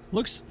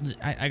 Looks...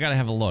 I gotta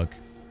have a look.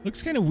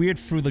 Looks kind of weird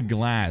through the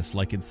glass.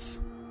 Like it's...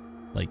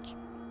 Like...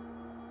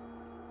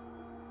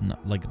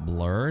 Not, like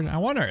blurred. I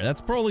wonder.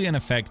 That's probably an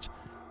effect.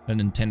 An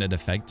intended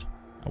effect.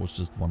 I was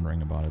just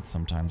wondering about it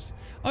sometimes.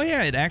 Oh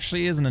yeah, it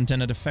actually is an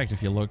intended effect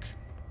if you look.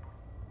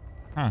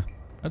 Huh.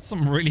 That's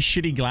some really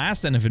shitty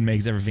glass then if it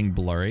makes everything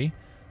blurry.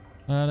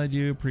 But I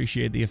do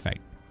appreciate the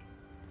effect.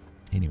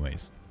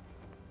 Anyways.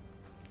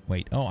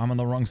 Wait. Oh, I'm on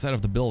the wrong side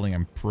of the building,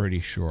 I'm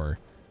pretty sure.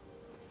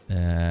 Do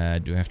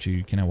I have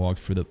to... Can I walk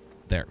through the...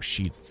 There,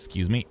 sheets.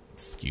 Excuse me.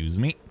 Excuse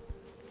me.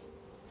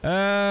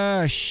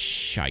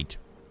 Shite.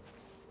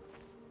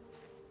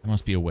 There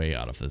must be a way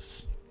out of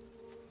this.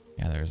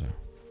 Yeah,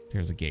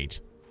 there's a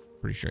gate.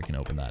 Pretty sure I can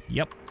open that.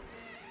 Yep.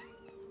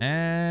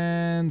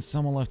 And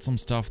someone left some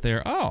stuff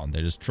there. Oh,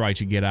 they just tried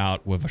to get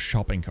out with a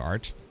shopping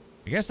cart.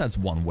 I guess that's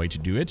one way to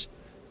do it.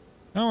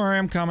 Don't worry,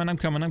 I'm coming, I'm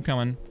coming, I'm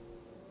coming.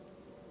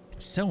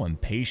 So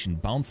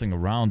impatient, bouncing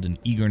around in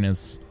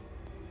eagerness.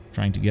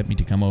 trying to get me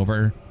to come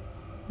over.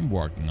 I'm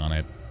working on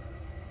it.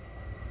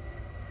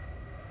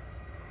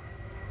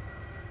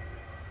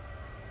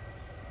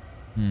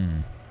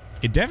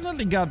 It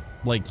definitely got,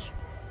 like,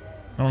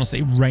 I don't want to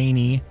say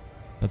rainy.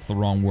 That's the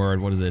wrong word.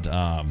 What is it?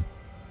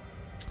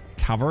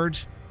 Covered?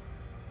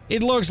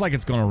 It looks like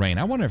it's going to rain.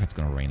 I wonder if it's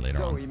going to rain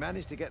later on. So he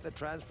managed to get the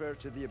transfer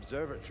to the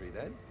observatory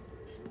then?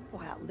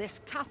 Well, this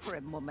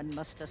Catherine woman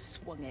must have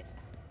swung it.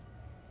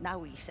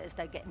 Now he says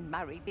they're getting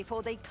married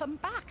before they come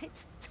back.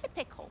 It's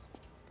typical.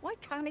 Why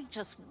can't he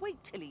just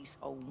wait till he's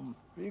home?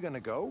 Are you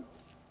gonna go?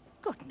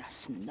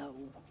 Goodness, no.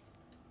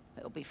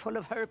 It'll be full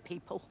of her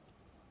people.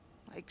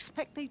 I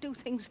expect they do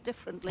things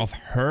differently. Of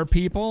her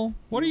people?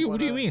 What do you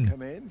mean?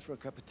 Come in for a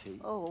cup of tea?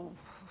 Oh,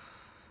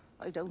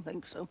 I don't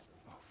think so.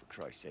 Oh, for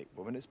Christ's sake,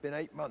 woman, it's been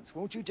 8 months.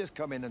 Won't you just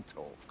come in and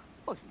talk?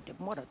 Well, you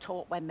didn't want to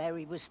talk when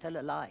Mary was still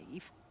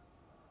alive.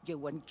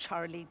 You and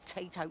Charlie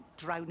Tate out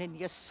drowning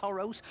your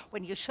sorrows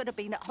when you should have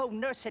been at home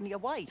nursing your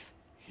wife.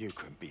 You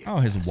can be Oh,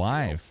 his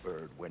wife.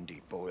 bird,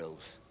 Wendy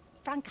Boyles.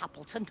 Frank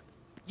Appleton,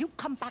 you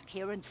come back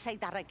here and say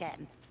that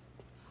again.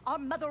 Our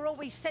mother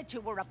always said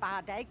you were a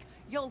bad egg.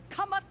 You'll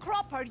come a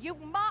cropper, you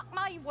mark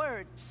my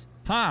words.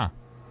 Huh.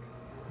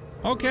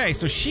 Okay,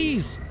 so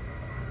she's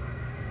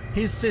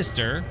his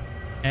sister,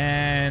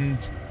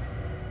 and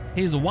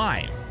his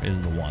wife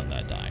is the one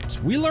that died.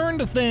 We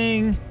learned a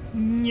thing.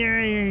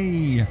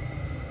 Yay.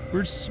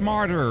 We're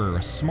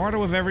smarter. Smarter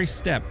with every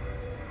step.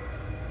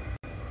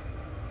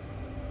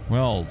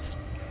 Well,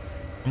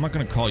 I'm not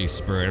gonna call you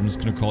Spirit. I'm just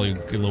gonna call you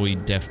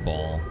Glowy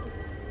Deathball.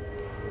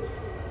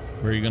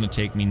 Where are you gonna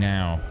take me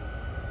now?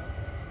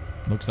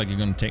 Looks like you're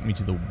gonna take me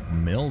to the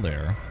mill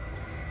there.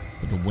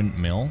 To the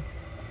windmill.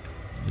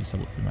 At least that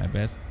would be my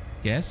best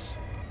guess.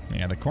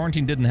 Yeah, the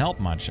quarantine didn't help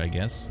much, I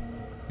guess.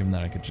 Given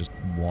that I could just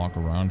walk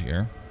around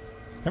here.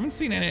 Haven't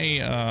seen any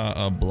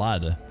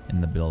blood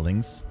in the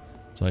buildings.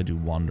 So I do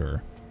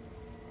wonder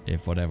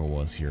if whatever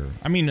was here.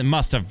 I mean, it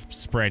must have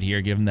spread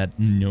here given that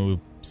no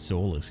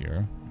soul is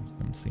here. I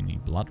haven't seen any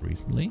blood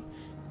recently.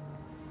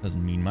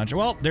 Doesn't mean much.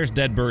 Well, there's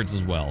dead birds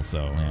as well,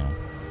 so, yeah.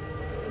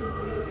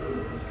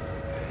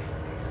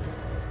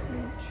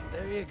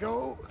 There you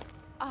go.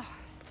 Oh,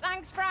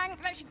 thanks, Frank.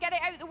 Let's should get it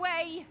out of the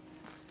way.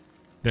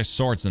 There's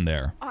swords in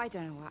there. I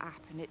don't know what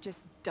happened. It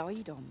just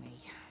died on me.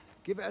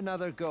 Give it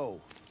another go.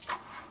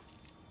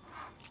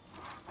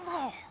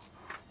 Oh,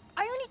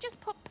 I only just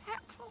put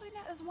petrol in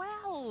it as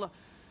well.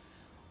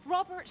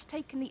 Robert's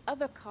taken the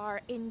other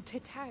car into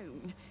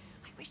town.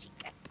 I wish he'd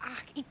get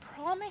back. He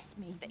promised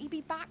me that he'd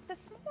be back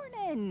this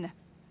morning.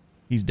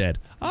 He's dead.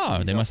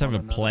 Oh, they must have a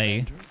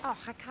play. Oh,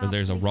 I can't. Because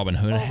there's a listen Robin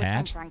Hood all the time,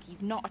 hat. Frank.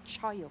 He's not a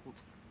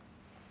child.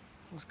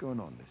 What's going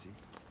on, Lizzie?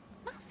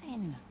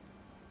 Nothing.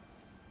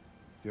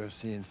 You're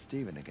seeing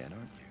Stephen again,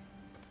 aren't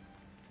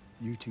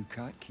you? You two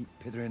can't keep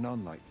pithering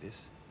on like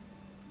this.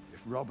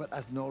 If Robert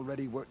hasn't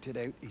already worked it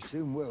out, he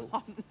soon will.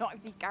 Oh, not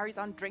if he carries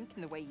on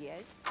drinking the way he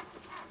is.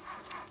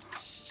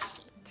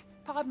 Shit.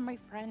 Pardon my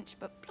French,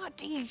 but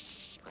bloody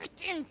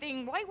shitting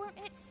thing. Why won't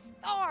it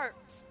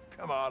start?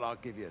 Come on, I'll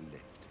give you a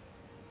lift.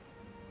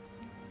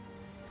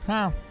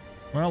 Huh.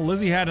 Well,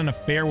 Lizzie had an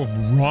affair with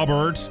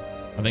Robert.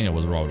 I think it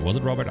was Robert. Was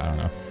it Robert? I don't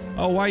know.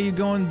 Oh, why are you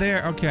going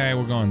there? Okay,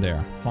 we're going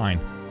there. Fine.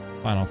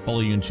 Fine, I'll follow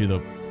you into the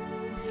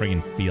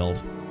friggin'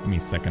 field. Give me a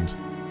second.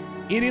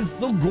 It is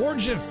so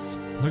gorgeous!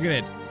 Look at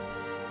it.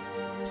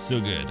 So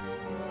good.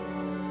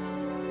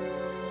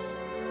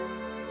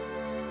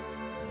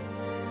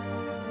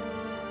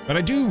 But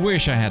I do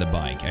wish I had a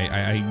bike.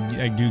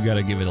 I do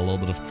gotta give it a little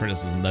bit of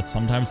criticism that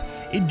sometimes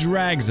it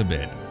drags a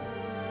bit.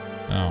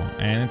 Oh,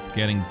 and it's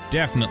getting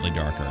definitely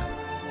darker.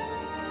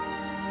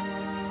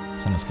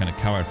 Sun is kind of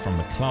covered from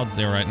the clouds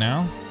there right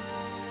now.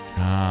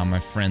 Ah, my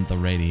friend, the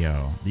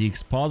radio. The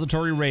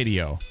expository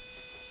radio.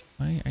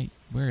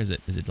 Where is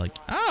it? Is it like...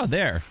 Oh,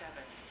 there.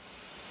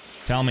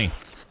 Tell me.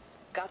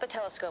 Got the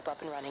telescope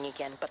up and running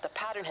again, but the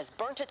pattern has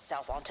burnt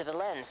itself onto the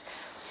lens.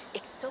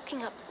 It's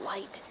soaking up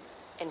light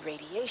and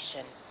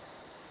radiation,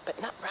 but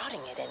not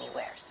routing it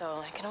anywhere,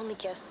 so I can only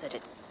guess that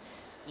it's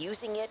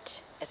using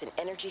it as an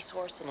energy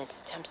source in its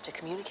attempts to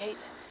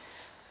communicate.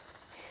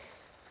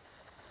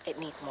 It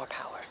needs more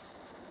power.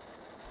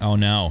 Oh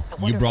no,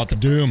 you brought the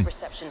doom.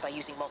 Reception by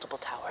using multiple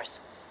towers.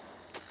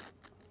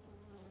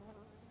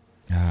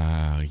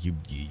 Ah,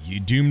 you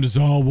doomed us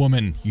all,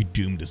 woman. You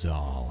doomed us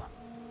all.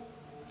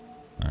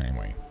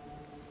 Anyway.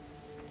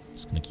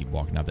 Just gonna keep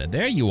walking up there.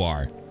 There you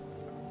are.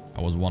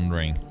 I was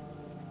wondering.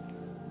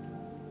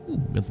 Ooh,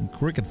 got some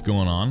crickets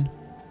going on.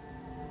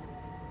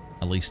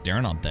 At least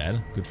they're not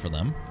dead. Good for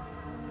them.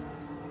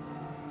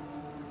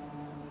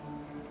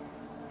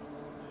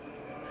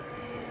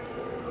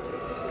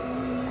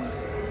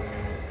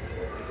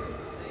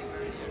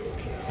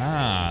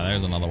 Ah,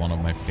 there's another one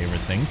of my favorite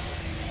things.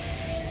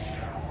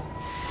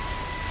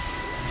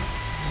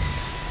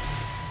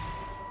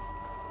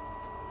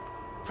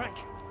 Frank!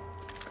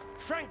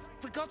 Frank,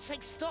 for God's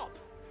sake, stop!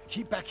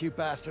 Keep back, you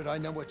bastard. I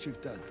know what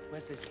you've done.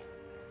 Where's Lizzie?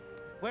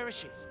 Where is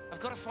she? I've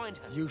got to find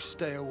her. You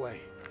stay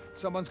away.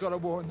 Someone's got to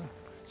warn them.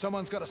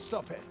 Someone's got to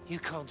stop it. You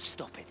can't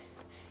stop it.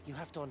 You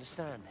have to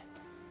understand.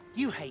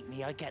 You hate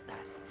me, I get that.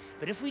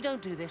 But if we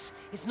don't do this,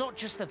 it's not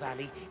just the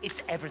valley,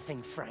 it's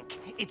everything, Frank.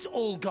 It's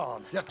all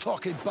gone. You're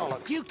talking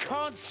bollocks. You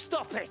can't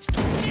stop it.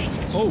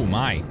 Jesus! Oh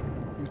my.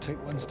 You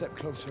take one step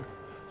closer,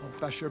 I'll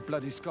bash your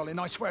bloody skull in,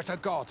 I swear to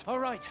God. All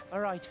right,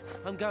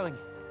 I'm going.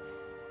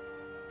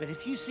 But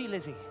if you see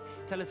Lizzie,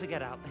 tell her to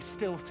get out. There's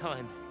still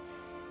time.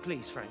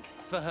 Please, Frank.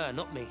 For her,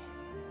 not me.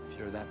 If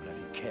you're that bloody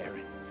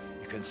caring,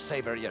 you can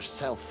save her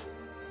yourself.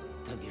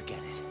 Don't you get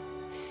it?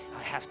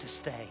 I have to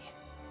stay.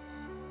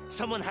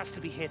 Someone has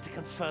to be here to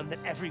confirm that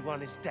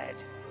everyone is dead.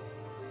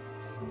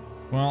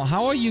 Well,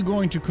 how are you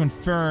going to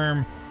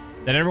confirm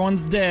that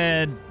everyone's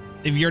dead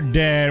if you're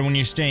dead when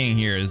you're staying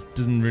here? This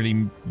doesn't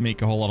really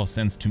make a whole lot of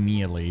sense to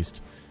me, at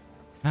least.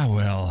 Ah,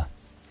 well.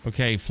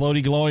 Okay,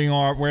 floaty glowing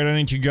orb, where do I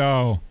need to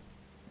go?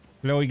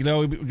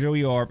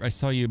 Glowy orb, I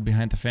saw you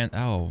behind the fence.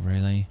 Oh,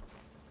 really?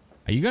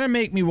 Are you gonna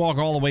make me walk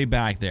all the way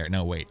back there?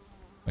 No, wait.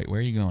 Wait, where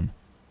are you going?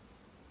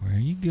 Where are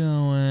you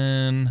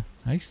going?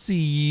 I see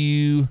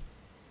you.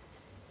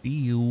 See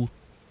you.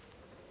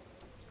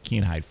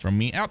 Can't hide from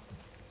me. Out.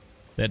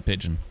 That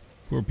pigeon.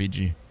 Poor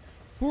Pidgey.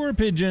 Poor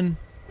pigeon.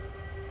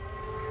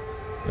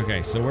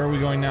 Okay, so where are we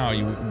going now?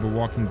 We're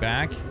walking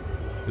back?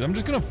 I'm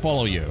just gonna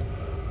follow you.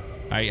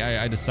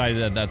 I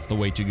decided that that's the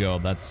way to go.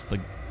 That's the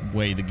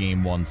way the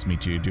game wants me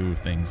to do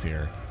things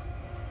here.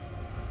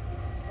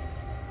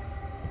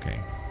 Okay.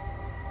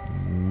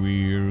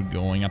 We're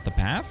going up the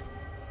path?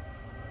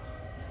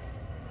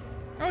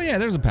 Oh yeah,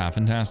 there's a path.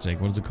 Fantastic.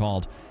 What is it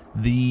called?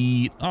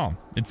 Oh,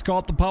 it's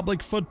called the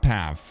public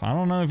footpath. I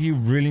don't know if you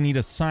really need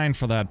a sign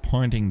for that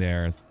pointing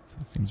there. It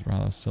seems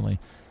rather silly.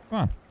 Come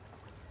on.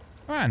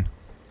 Come on.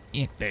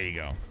 Yeah, there you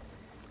go.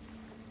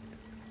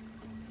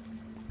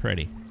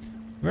 Pretty.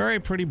 Very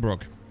pretty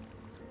brook.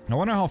 I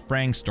wonder how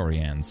Frank's story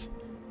ends.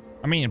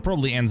 I mean, it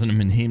probably ends in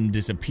him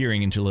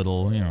disappearing into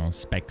little, you know,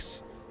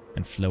 specks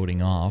and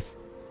floating off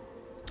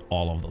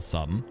all of a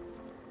sudden.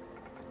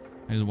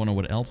 I just wonder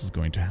what else is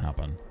going to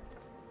happen.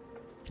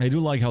 I do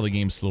like how the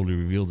game slowly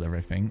reveals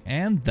everything,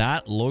 and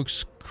that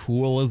looks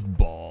cool as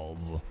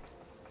balls.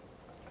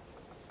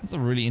 That's a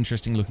really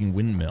interesting looking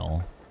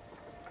windmill.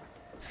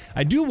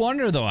 I do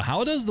wonder though,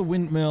 how does the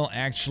windmill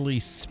actually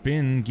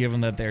spin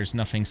given that there's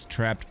nothing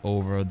strapped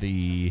over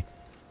the...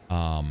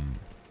 Oh,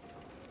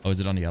 is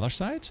it on the other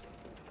side?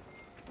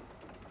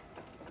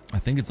 I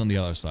think it's on the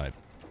other side.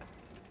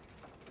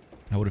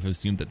 I would have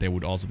assumed that there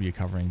would also be a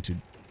covering to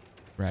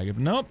drag it.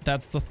 Nope,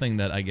 that's the thing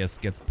that I guess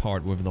gets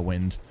powered with the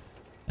wind.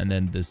 And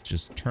then this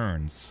just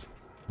turns.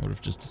 I would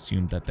have just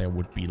assumed that there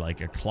would be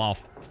like a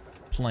cloth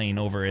plane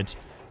over it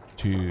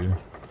to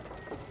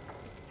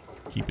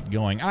keep it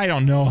going. I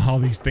don't know how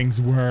these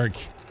things work.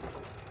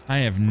 I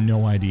have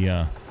no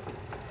idea.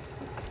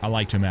 I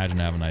like to imagine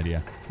I have an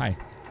idea. Hi.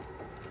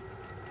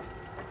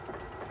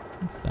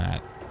 What's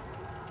that?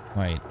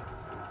 Wait.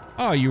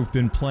 Oh, you've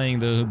been playing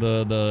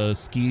the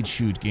skeet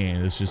shoot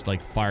game. It's just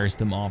like fires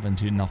them off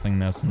into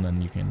nothingness and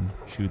then you can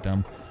shoot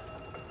them.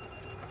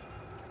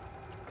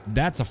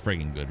 That's a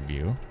friggin' good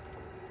view.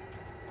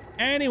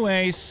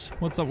 Anyways,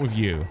 what's up with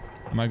you?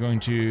 Am I going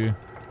to...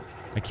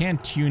 I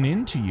can't tune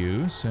into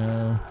you, so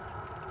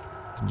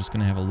I'm just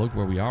gonna have a look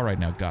where we are right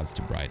now. God, it's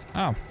too bright.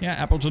 Oh, yeah,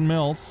 Appleton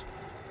Mills.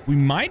 We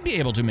might be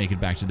able to make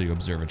it back to the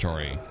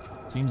observatory.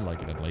 Seems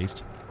like it, at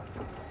least.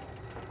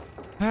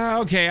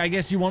 Okay, I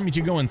guess you want me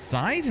to go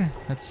inside?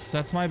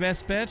 That's my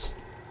best bet.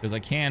 Because I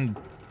can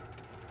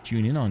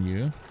tune in on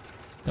you.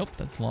 Nope,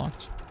 that's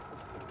locked.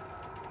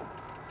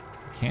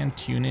 Can't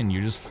tune in,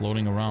 you're just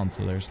floating around,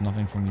 so there's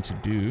nothing for me to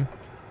do.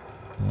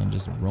 And then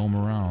just roam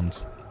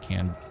around.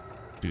 Can't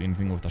do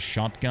anything with a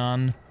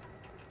shotgun.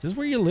 Is this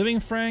where you're living,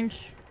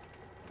 Frank?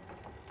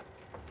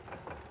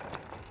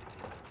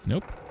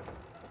 Nope.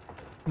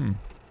 Well,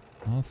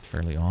 that's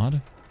fairly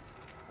odd.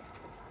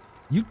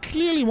 You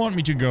clearly want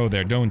me to go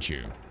there, don't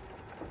you?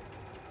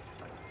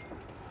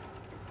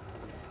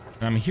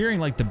 I'm hearing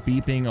like the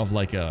beeping of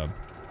like a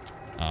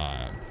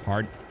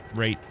heart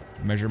rate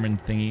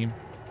measurement thingy.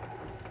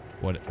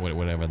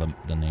 Whatever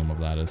the name of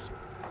that is.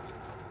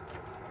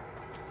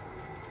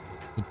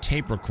 The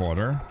tape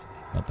recorder.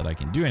 Not that I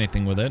can do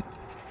anything with it.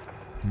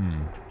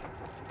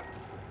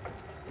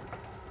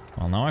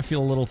 Well, now I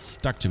feel a little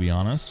stuck, to be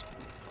honest.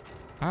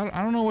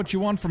 I don't know what you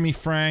want from me,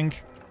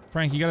 Frank.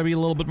 Frank, you gotta be a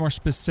little bit more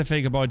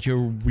specific about your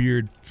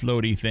weird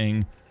floaty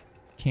thing.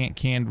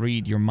 Can't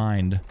read your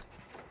mind.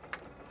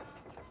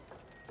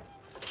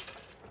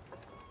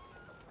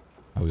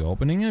 Are we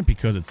opening it?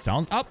 Because it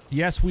sounds... Oh,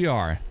 yes, we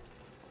are.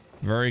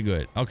 Very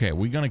good. Okay,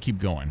 we're gonna keep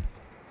going.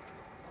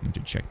 Need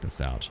to check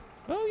this out.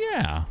 Oh,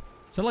 yeah.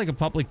 Is that like a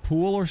public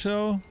pool or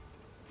so?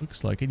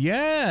 Looks like it.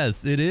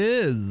 Yes, it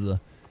is.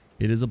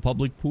 It is a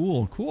public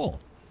pool.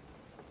 Cool.